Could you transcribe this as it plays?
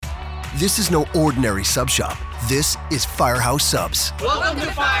This is no ordinary sub shop. This is Firehouse Subs. Welcome to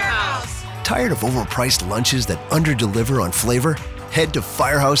Firehouse. Tired of overpriced lunches that underdeliver on flavor? Head to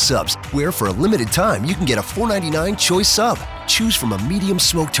Firehouse Subs, where for a limited time you can get a $4.99 choice sub. Choose from a medium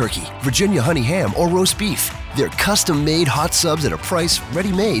smoked turkey, Virginia honey ham, or roast beef. They're custom-made hot subs at a price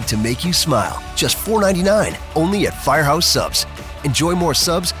ready-made to make you smile. Just $4.99, only at Firehouse Subs. Enjoy more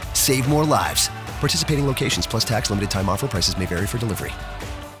subs, save more lives. Participating locations plus tax, limited time offer. Prices may vary for delivery.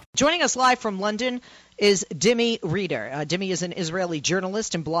 Joining us live from London is Dimi Reider. Dimi is an Israeli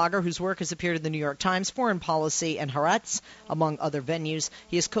journalist and blogger whose work has appeared in the New York Times, Foreign Policy, and Haaretz, among other venues.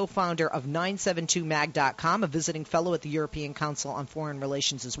 He is co-founder of 972mag.com, a visiting fellow at the European Council on Foreign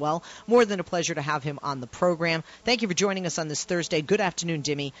Relations as well. More than a pleasure to have him on the program. Thank you for joining us on this Thursday. Good afternoon,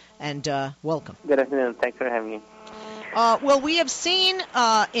 Dimi, and welcome. Good afternoon. Thanks for having me. Well, we have seen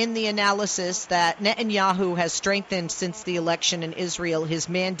in the analysis that Netanyahu has strengthened since the election in Israel his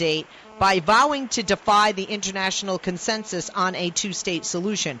mandate by vowing to defy the international consensus on a two-state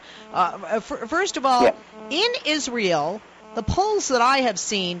solution. First of all, in Israel, the polls that I have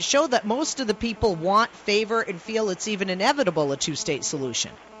seen show that most of the people favor, and feel it's even inevitable a two-state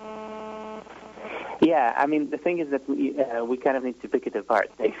solution. Yeah, I mean, the thing is that we kind of need to pick it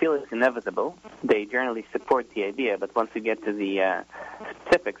apart. They feel it's inevitable. They generally support the idea, but once we get to the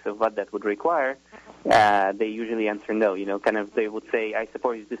specifics of what that would require, they usually answer no. You know, kind of they would say, I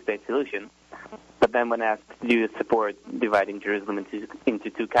support the two-state solution, but then when asked, do you support dividing Jerusalem into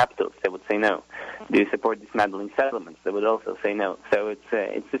two capitals, they would say no. Do you support dismantling settlements? They would also say no. So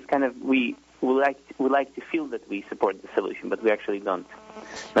it's just kind of, we like to feel that we support the solution, but we actually don't.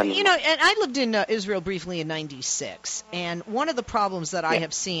 You know, and I lived in Israel briefly in '96, and one of the problems that I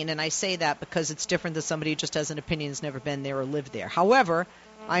have seen, and I say that because it's different than somebody who just has an opinion, has never been there or lived there. However,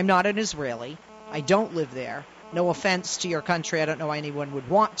 I'm not an Israeli. I don't live there. No offense to your country. I don't know why anyone would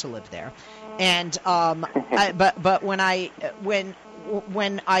want to live there. And but when I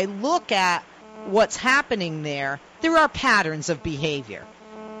look at what's happening there are patterns of behavior.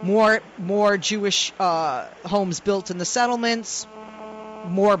 More Jewish homes built in the settlements,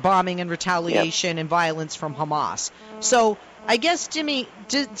 more bombing and retaliation and violence from Hamas. So I guess, Dimi,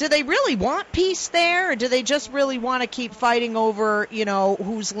 do they really want peace there, or do they just really want to keep fighting over, you know,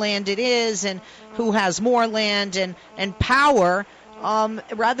 whose land it is and who has more land and power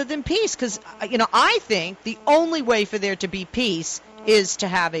rather than peace? Because, you know, I think the only way for there to be peace is to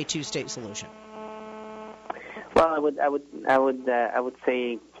have a two-state solution. Well, I would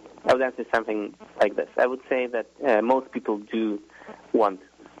answer something like this. I would say that most people do want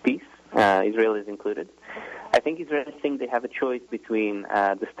peace, Israelis included. I think Israelis think they have a choice between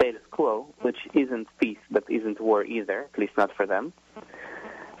the status quo, which isn't peace but isn't war either, at least not for them,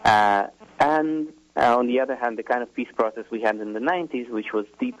 and on the other hand, the kind of peace process we had in the 90s, which was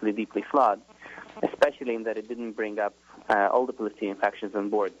deeply, deeply flawed, especially in that it didn't bring up all the Palestinian factions on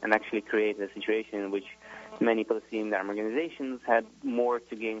board and actually created a situation in which many Palestinian armed organizations had more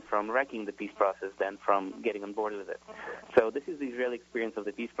to gain from wrecking the peace process than from getting on board with it. So this is the Israeli experience of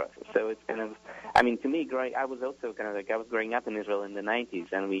the peace process. So it's kind of, I mean, to me, I was also kind of like, I was growing up in Israel in the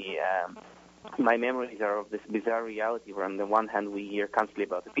 90s, and my memories are of this bizarre reality where on the one hand we hear constantly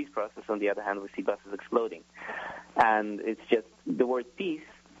about the peace process, on the other hand we see buses exploding. And it's just, the word peace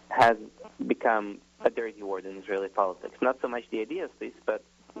has become a dirty word in Israeli politics. Not so much the idea of peace, but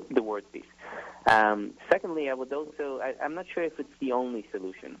the word peace. Secondly, I would also, I'm not sure if it's the only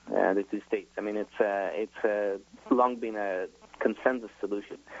solution, the two states. I mean, it's long been a consensus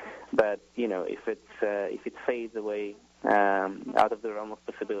solution, but you know, if it fades away out of the realm of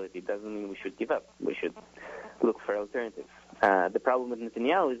possibility, it doesn't mean we should give up. We should look for alternatives. The problem with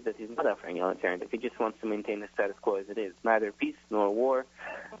Netanyahu is that he's not offering an alternative. He just wants to maintain the status quo as it is. Neither peace nor war,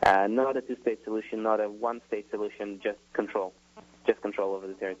 not a two-state solution, not a one-state solution, just control. Just control over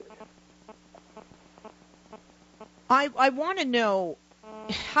the territory. I want to know,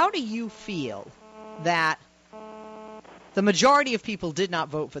 how do you feel that the majority of people did not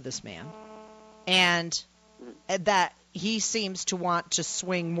vote for this man, and that he seems to want to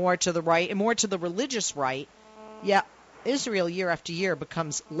swing more to the right and more to the religious right, yet Israel year after year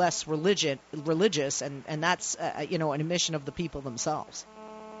becomes less religious, and that's an admission of the people themselves.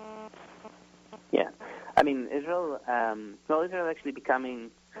 Yeah. I mean, Israel actually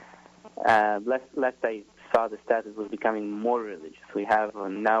becoming, last I saw the status, was becoming more religious. We have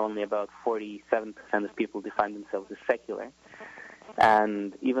now only about 47% of people define themselves as secular.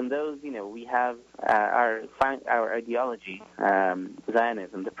 And even though, we have our ideology,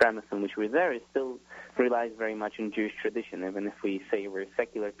 Zionism, the premise on which we're there, is still relies very much on Jewish tradition, even if we say we're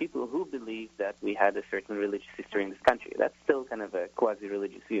secular people who believe that we had a certain religious history in this country. That's still kind of a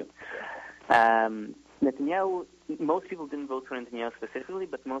quasi-religious view. Netanyahu, most people didn't vote for Netanyahu specifically,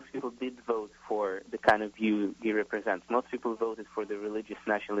 but most people did vote for the kind of view he represents. Most people voted for the religious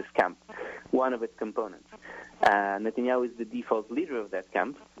nationalist camp, one of its components. Netanyahu is the default leader of that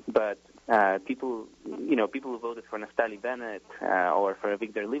camp, but people who voted for Naftali Bennett or for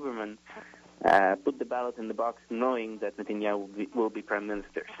Avigdor Lieberman put the ballot in the box knowing that Netanyahu will be prime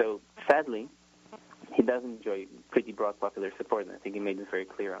minister. So, sadly, he does enjoy pretty broad popular support, and I think he made this very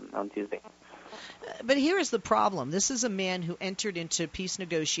clear on Tuesday. But here is the problem. This is a man who entered into peace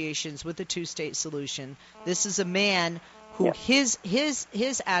negotiations with a two-state solution. This is a man who his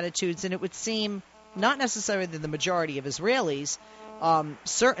attitudes, and it would seem not necessarily the majority of Israelis,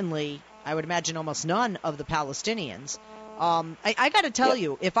 certainly I would imagine almost none of the Palestinians. I got to tell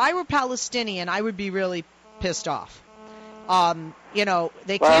you, if I were Palestinian, I would be really pissed off. They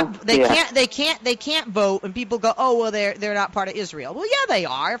can't vote, and people go, oh, well, they're not part of Israel. Well, yeah, they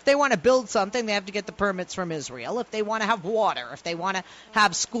are. If they want to build something, they have to get the permits from Israel. If they want to have water, if they want to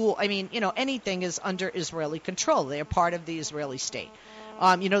have school, anything is under Israeli control. They are part of the Israeli state.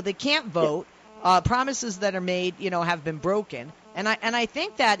 They can't vote. Promises that are made, have been broken. And I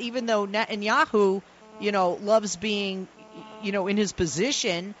think that even though Netanyahu, loves being, in his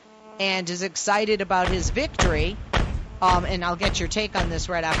position and is excited about his victory, and I'll get your take on this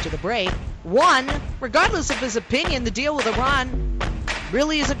right after the break. One, regardless of his opinion, the deal with Iran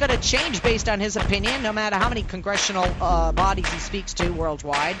really isn't going to change based on his opinion, no matter how many congressional bodies he speaks to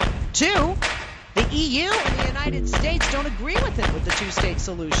worldwide. Two, the EU and the United States don't agree with him with the two-state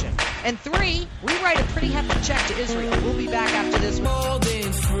solution. And three, we write a pretty hefty check to Israel. We'll be back after this one.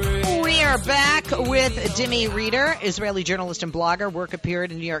 We are back with Dimi Reider, Israeli journalist and blogger. Work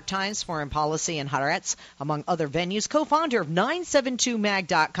appeared in New York Times, Foreign Policy, and Haaretz, among other venues. Co-founder of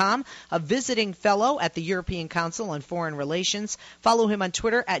 972mag.com, a visiting fellow at the European Council on Foreign Relations. Follow him on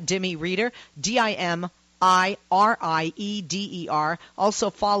Twitter at Dimi Reider, DIMIRIEDER. Also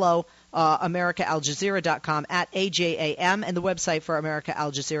follow AmericaAlJazeera.com at AJAM, and the website for America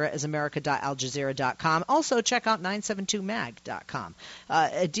Al Jazeera is america.aljazeera.com. Also, check out 972mag.com.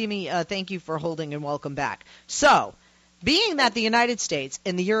 Dimi, thank you for holding and welcome back. So, being that the United States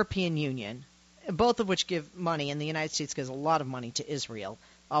and the European Union, both of which give money, and the United States gives a lot of money to Israel,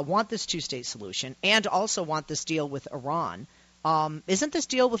 want this two-state solution and also want this deal with Iran, isn't this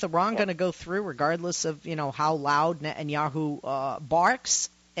deal with Iran going to go through regardless of, how loud Netanyahu barks?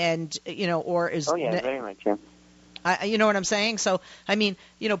 And, or is... Oh, yeah, very much, yeah. You know what I'm saying? So,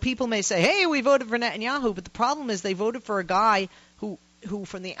 people may say, hey, we voted for Netanyahu, but the problem is they voted for a guy who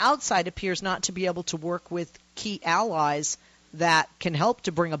from the outside appears not to be able to work with key allies that can help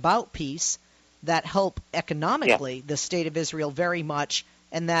to bring about peace, that help economically the state of Israel very much,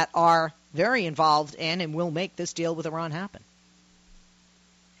 and that are very involved in and will make this deal with Iran happen.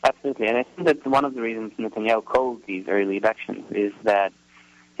 Absolutely, and I think that one of the reasons Netanyahu called these early elections is that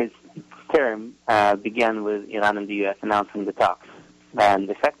his term began with Iran and the U.S. announcing the talks and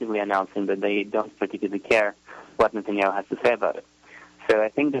effectively announcing that they don't particularly care what Netanyahu has to say about it. So I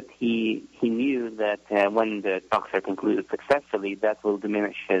think that he knew that when the talks are concluded successfully, that will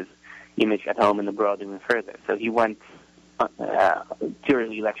diminish his image at home and abroad even further. So he went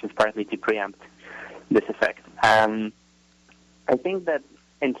during the elections partly to preempt this effect. I think that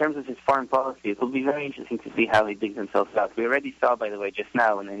in terms of his foreign policy, it will be very interesting to see how he digs himself out. We already saw, by the way, just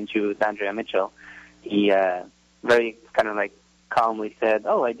now in an interview with Andrea Mitchell, he very kind of like calmly said,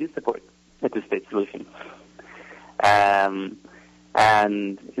 oh, I do support a two-state solution.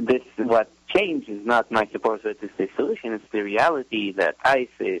 And this, what changed is not my support for a two-state solution, it's the reality that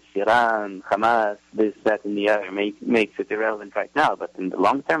ISIS, Iran, Hamas, this, that, and the other makes it irrelevant right now. But in the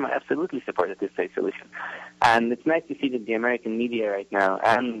long term, I absolutely support a two-state solution. And it's nice to see that the American media right now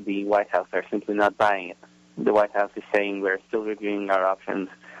and the White House are simply not buying it. The White House is saying we're still reviewing our options.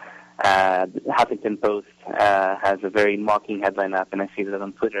 Huffington Post has a very mocking headline up, and I see that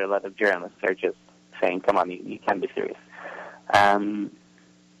on Twitter a lot of journalists are just saying, come on, you can't be serious.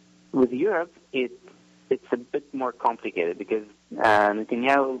 With Europe, it's a bit more complicated because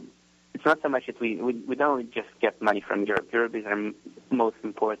Netanyahu, it's not so much that we don't just get money from Europe. Europe is our most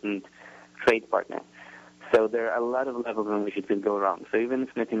important trade partner. So there are a lot of levels on which it could go wrong. So even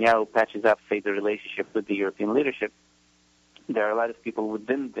if Netanyahu patches up, say, the relationship with the European leadership, there are a lot of people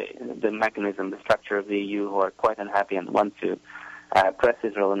within the mechanism, the structure of the EU, who are quite unhappy and want to press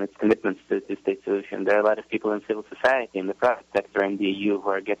Israel and its commitments to the two-state solution. There are a lot of people in civil society, in the private sector, in the EU who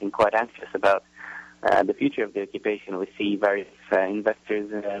are getting quite anxious about the future of the occupation. We see various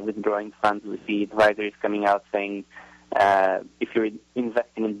investors withdrawing funds. We see advisors coming out saying, if you're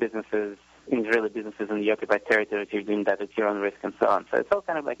investing in businesses, in Israeli businesses in the occupied territories, you're doing that at your own risk and so on. So it's all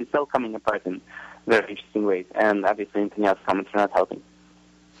kind of like, it's all coming apart in very interesting ways. And obviously Netanyahu's comments are not helping.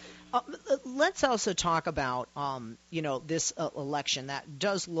 Let's also talk about, this election that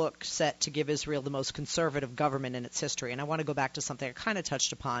does look set to give Israel the most conservative government in its history. And I want to go back to something I kind of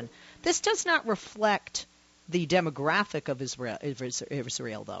touched upon. This does not reflect the demographic of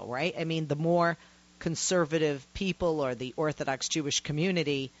Israel, though, right? I mean, the more conservative people or the Orthodox Jewish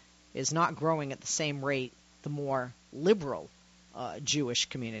community is not growing at the same rate the more liberal Jewish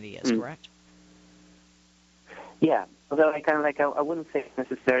community is, correct? Yeah. Although I wouldn't say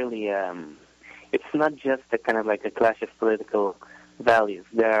necessarily, it's not just a kind of like a clash of political values.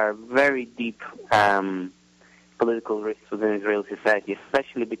 There are very deep political rifts within Israeli society,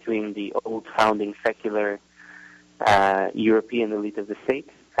 especially between the old founding secular European elite of the state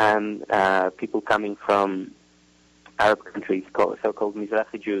and people coming from Arab countries, so-called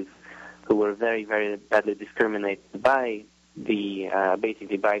Mizrahi Jews, who were very, very badly discriminated by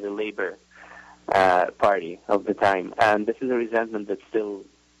basically by the labor party of the time, and this is a resentment that still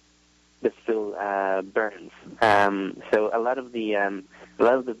burns. So a lot of the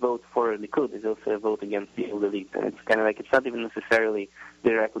vote for Likud is also a vote against the old elite, and it's kind of like it's not even necessarily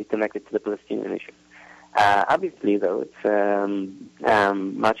directly connected to the Palestinian issue. Obviously, though, it's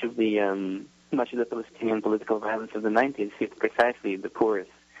much of the Palestinian political violence of the 90s hit precisely the poorest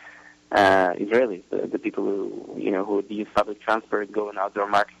Israelis, the people who would use public transport, go in outdoor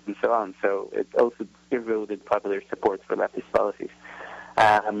markets, and so on. So it also eroded popular support for leftist policies.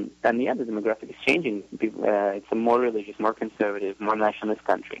 And the demographic is changing. It's a more religious, more conservative, more nationalist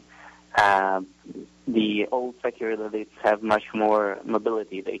country. The old secular elites have much more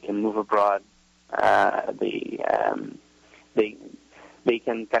mobility. They can move abroad. They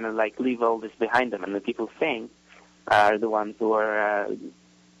can kind of like leave all this behind them, and the people staying are the ones who are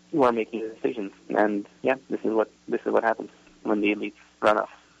making the decisions. And yeah, this is what happens when the elites run off.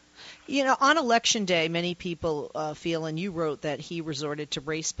 On Election Day, many people feel, and you wrote that he resorted to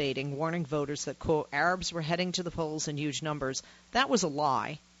race baiting, warning voters that, quote, Arabs were heading to the polls in huge numbers. That was a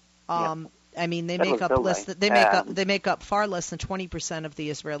lie. I mean, they make up far less than 20% of the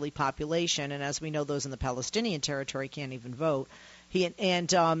Israeli population, and as we know, those in the Palestinian territory can't even vote. Was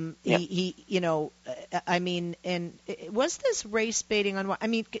this race baiting on what? I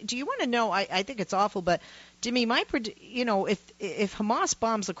mean, do you want to know? I think it's awful, but Dimi, if Hamas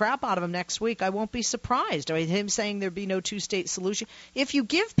bombs the crap out of him next week, I won't be surprised. I mean, him saying there'd be no two-state solution. If you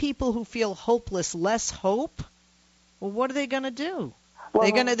give people who feel hopeless less hope, well, what are they going to do? Well,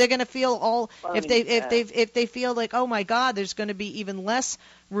 they're gonna feel if they feel like, oh my God, there's going to be even less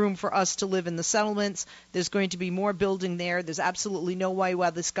room for us to live in the settlements. There's going to be more building there. There's absolutely no way,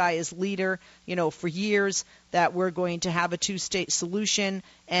 while this guy is leader, for years, that we're going to have a two-state solution.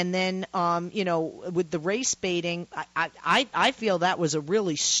 And then, with the race baiting, I feel that was a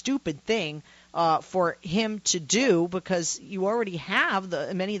really stupid thing for him to do, because you already have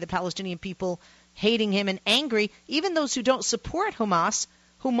many of the Palestinian people hating him and angry, even those who don't support Hamas,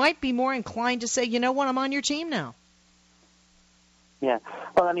 who might be more inclined to say, you know what, I'm on your team now. Yeah.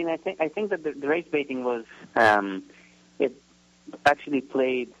 Well, I mean, I think that the race baiting was, it actually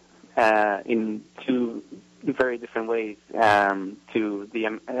played in two very different ways to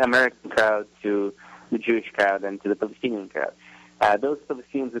the American crowd, to the Jewish crowd, and to the Palestinian crowd. Those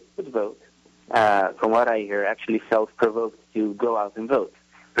Palestinians that could vote, from what I hear, actually self-provoked to go out and vote,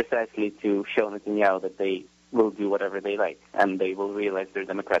 precisely to show Netanyahu that they will do whatever they like, and they will realize their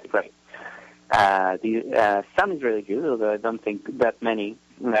democratic right. Some Israeli Jews, although I don't think that many,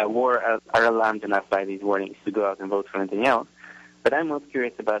 are alarmed enough by these warnings to go out and vote for Netanyahu. But I'm most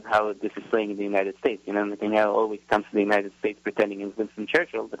curious about how this is playing in the United States. Netanyahu always comes to the United States pretending he's Winston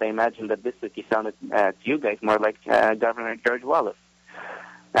Churchill, but I imagine that this week he sounded to you guys more like Governor George Wallace.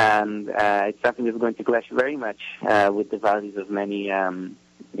 And it's something that's going to clash very much with the values of many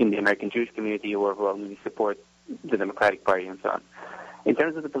in the American Jewish community who overwhelmingly support the Democratic Party and so on. In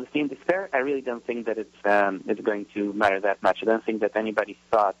terms of the Palestinian despair, I really don't think that it's going to matter that much. I don't think that anybody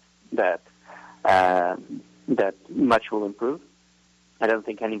thought that much will improve. I don't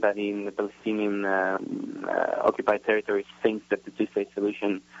think anybody in the Palestinian occupied territories thinks that the two-state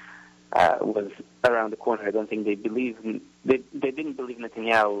solution was around the corner. I don't think they didn't believe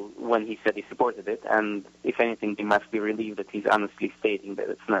Netanyahu when he said he supported it, and if anything, they must be relieved that he's honestly stating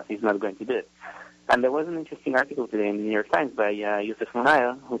that he's not going to do it. And there was an interesting article today in the New York Times by Yusuf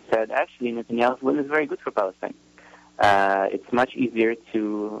Munaya, who said, actually, Netanyahu's win is very good for Palestine. It's much easier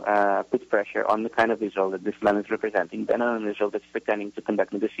to put pressure on the kind of Israel that this man is representing than on an Israel that's pretending to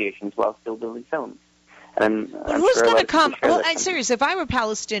conduct negotiations while still building settlements. And who's going to come? Well, I'm serious. If I were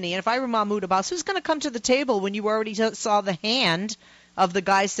Palestinian, if I were Mahmoud Abbas, who's going to come to the table when you already saw the hand of the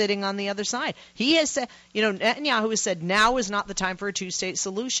guy sitting on the other side? He has said, Netanyahu has said, now is not the time for a two-state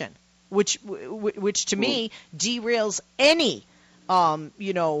solution, which to me derails any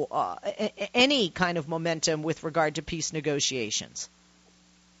any kind of momentum with regard to peace negotiations.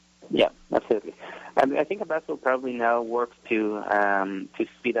 Yeah, absolutely. I think Abbas will probably now work to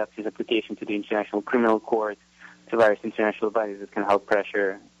speed up his application to the International Criminal Court, to various international bodies that can help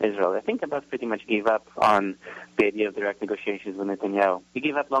pressure Israel. I think Abbas pretty much gave up on the idea of direct negotiations with Netanyahu. He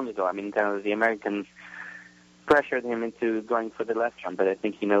gave up long ago. I mean, kind of the Americans pressured him into going for the left one, but I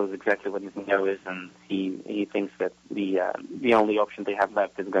think he knows exactly what Netanyahu is, and he thinks that the only option they have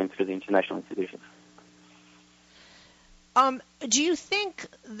left is going through the international institutions. Do you think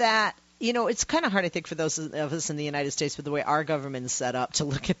that, it's kind of hard, I think, for those of us in the United States with the way our government is set up to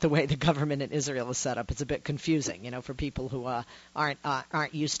look at the way the government in Israel is set up. It's a bit confusing, for people who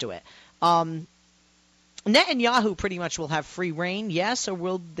aren't used to it. Netanyahu pretty much will have free reign, yes, or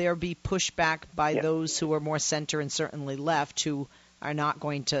will there be pushback by those who are more center and certainly left who are not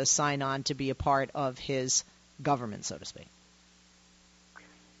going to sign on to be a part of his government, so to speak?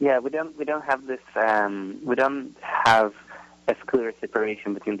 Yeah, we don't have this. We don't have as clear a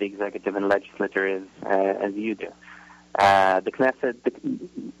separation between the executive and legislature as you do. The Knesset,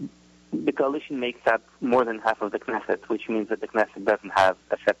 the coalition makes up more than half of the Knesset, which means that the Knesset doesn't have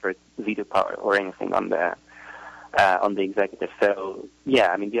a separate veto power or anything on the executive. So,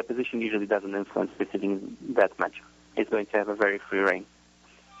 yeah, I mean, the opposition usually doesn't influence proceedings that much. It's going to have a very free reign.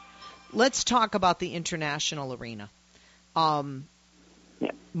 Let's talk about the international arena.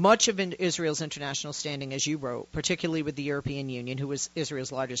 Much of Israel's international standing, as you wrote, particularly with the European Union, who is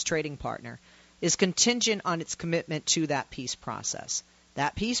Israel's largest trading partner, is contingent on its commitment to that peace process.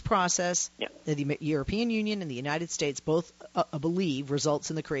 That peace process, the European Union and the United States both believe results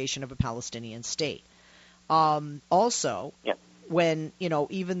in the creation of a Palestinian state. Also, when,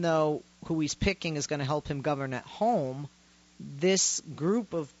 even though who he's picking is going to help him govern at home, this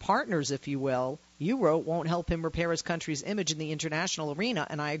group of partners, if you will, you wrote, won't help him repair his country's image in the international arena,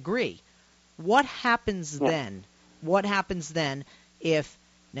 and I agree. What happens then? What happens then if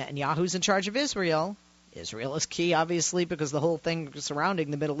Netanyahu's in charge of Israel? Israel is key, obviously, because the whole thing surrounding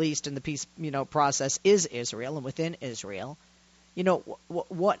the Middle East and the peace, process is Israel, and within Israel.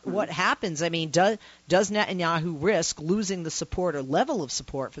 What happens? I mean, does Netanyahu risk losing the support or level of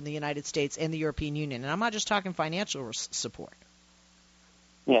support from the United States and the European Union? And I'm not just talking financial support.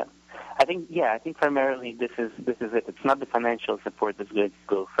 Yeah. I think primarily this is it. It's not the financial support that's going to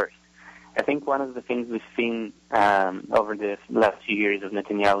go first. I think one of the things we've seen over the last few years of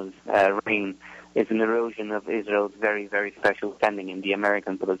Netanyahu's reign is an erosion of Israel's very, very special standing in the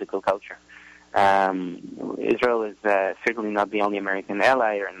American political culture. Israel is certainly not the only American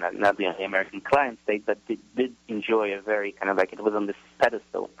ally or not the only American client state, but it did enjoy a very kind of like it was on this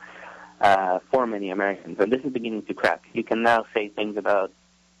pedestal for many Americans. And this is beginning to crack. You can now say things about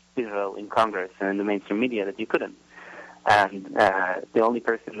Israel in Congress and in the mainstream media that you couldn't. And the only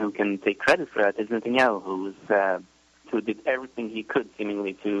person who can take credit for that is Netanyahu, who did everything he could,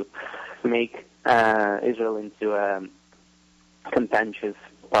 seemingly, to make Israel into a contentious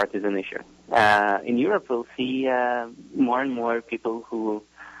partisan issue. In Europe, we'll see more and more people who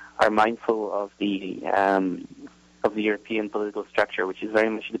are mindful of the European political structure, which is very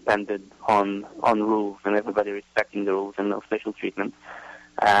much dependent on rules and everybody respecting the rules and no special treatment.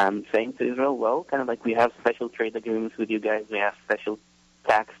 Saying to Israel, well, kind of like we have special trade agreements with you guys, we have special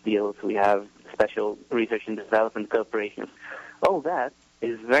tax deals, we have special research and development cooperations. All that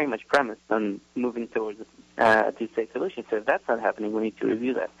is very much premised on moving towards a two-state solution. So if that's not happening, we need to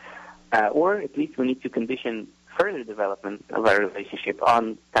review that. Or at least we need to condition further development of our relationship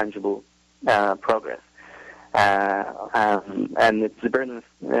on tangible progress. And it's the burden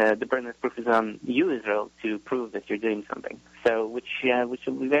of proof is on you, Israel, to prove that you're doing something. So, which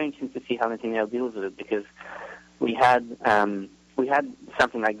will be very interesting to see how Netanyahu deals with it, because we had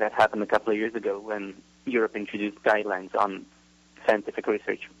something like that happen a couple of years ago when Europe introduced guidelines on scientific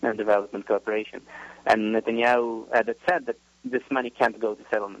research and development cooperation, and Netanyahu that said that this money can't go to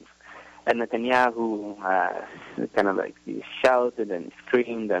settlements. And Netanyahu kind of like shouted and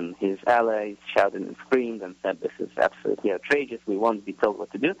screamed, and his allies shouted and screamed and said, this is absolutely outrageous, we won't be told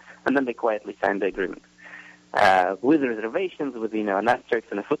what to do, and then they quietly signed the agreement. with reservations, with an asterisk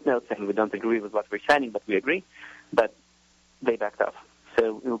and a footnote saying we don't agree with what we're signing, but we agree. But they backed off.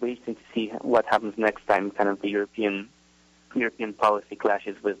 So it will be interesting to see what happens next time, kind of the European policy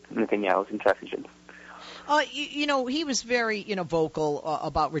clashes with Netanyahu's intransigence. He was very, vocal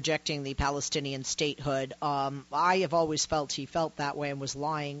about rejecting the Palestinian statehood. I have always felt he felt that way and was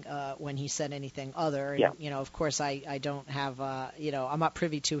lying when he said anything other. And, Yeah. Of course, I don't have, I'm not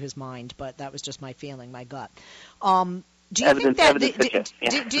privy to his mind, but that was just my feeling, my gut. Do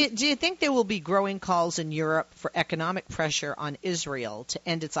you think there will be growing calls in Europe for economic pressure on Israel to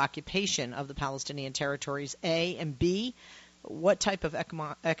end its occupation of the Palestinian territories, A, and B? What type of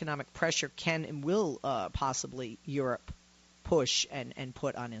economic pressure can and will possibly Europe push and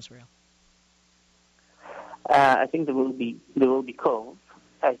put on Israel? I think there will be calls.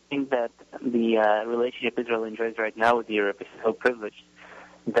 I think that the relationship Israel enjoys right now with Europe is so privileged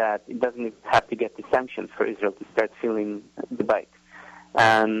that it doesn't have to get to sanctions for Israel to start feeling the bite.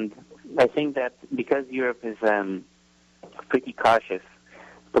 And I think that because Europe is a pretty cautious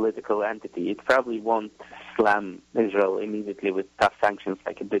political entity, it probably won't slam Israel immediately with tough sanctions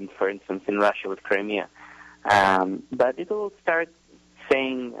like it did, for instance, in Russia with Crimea. But it will start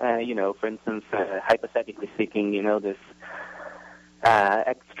saying, for instance, hypothetically speaking, this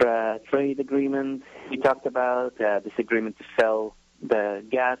extra trade agreement we talked about, this agreement to sell the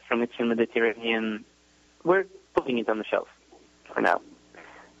gas from eastern Mediterranean, we're putting it on the shelf for now.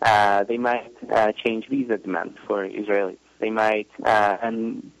 They might change visa demands for Israelis. They might,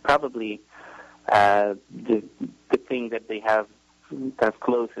 and probably the thing that they have kind of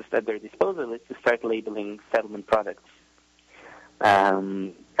closest at their disposal is to start labeling settlement products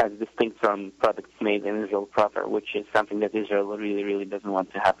as distinct from products made in Israel proper, which is something that Israel really, really doesn't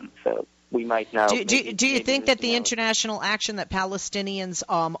want to happen. So we might now. Do you think that the international action that Palestinians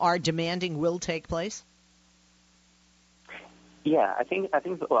are demanding will take place? Yeah, I think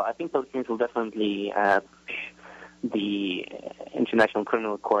Palestinians will definitely push the International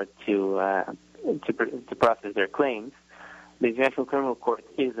Criminal Court to process their claims. The International Criminal Court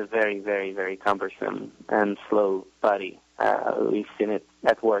is a very, very, very cumbersome and slow body. We've seen it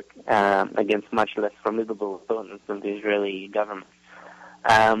at work against much less formidable opponents than the Israeli government.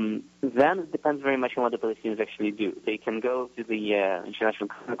 Then it depends very much on what the Palestinians actually do. They can go to the International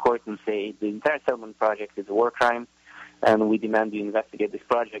Criminal Court and say the entire settlement project is a war crime, and we demand you investigate this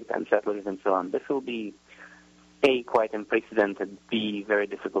project and settlers and so on. This will be A, quite unprecedented, B, very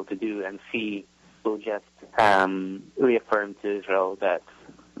difficult to do, and C, will just reaffirm to Israel that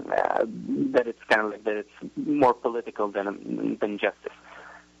it's kind of like that it's more political than justice.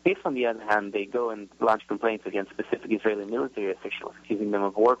 If, on the other hand, they go and launch complaints against specific Israeli military officials, accusing them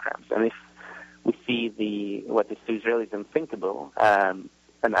of war crimes, and if we see what is to Israelis unthinkable, an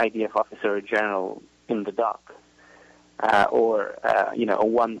IDF officer or general in the dock, or a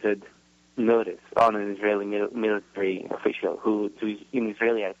wanted notice on an Israeli military official who, in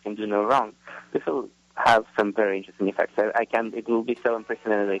Israeli eyes, can do no wrong, this will have some very interesting effects. It will be so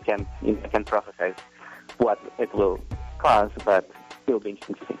unprecedented I can't prophesize what it will cause, but it will be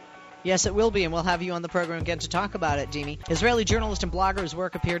interesting to see. Yes, it will be, and we'll have you on the program again to talk about it, Dimi. Israeli journalist and blogger whose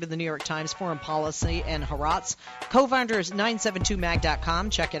work appeared in the New York Times, Foreign Policy, and Haaretz. Co-founder is 972mag.com.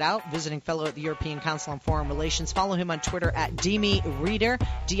 Check it out. Visiting fellow at the European Council on Foreign Relations. Follow him on Twitter at Dimi Reider,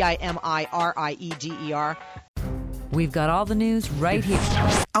 Dimirieder. We've got all the news right here.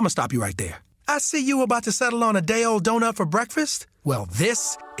 I'm going to stop you right there. I see you about to settle on a day-old donut for breakfast. Well,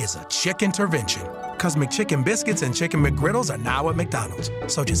 this is a chick intervention. Because McChicken biscuits and Chicken McGriddles are now at McDonald's.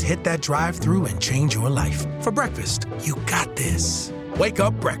 So just hit that drive-thru and change your life. For breakfast, you got this. Wake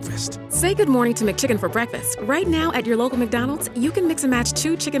up breakfast. Say good morning to McChicken for breakfast. Right now at your local McDonald's, you can mix and match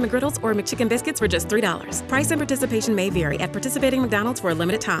 2 Chicken McGriddles or McChicken biscuits for just $3. Price and participation may vary at participating McDonald's for a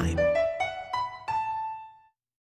limited time.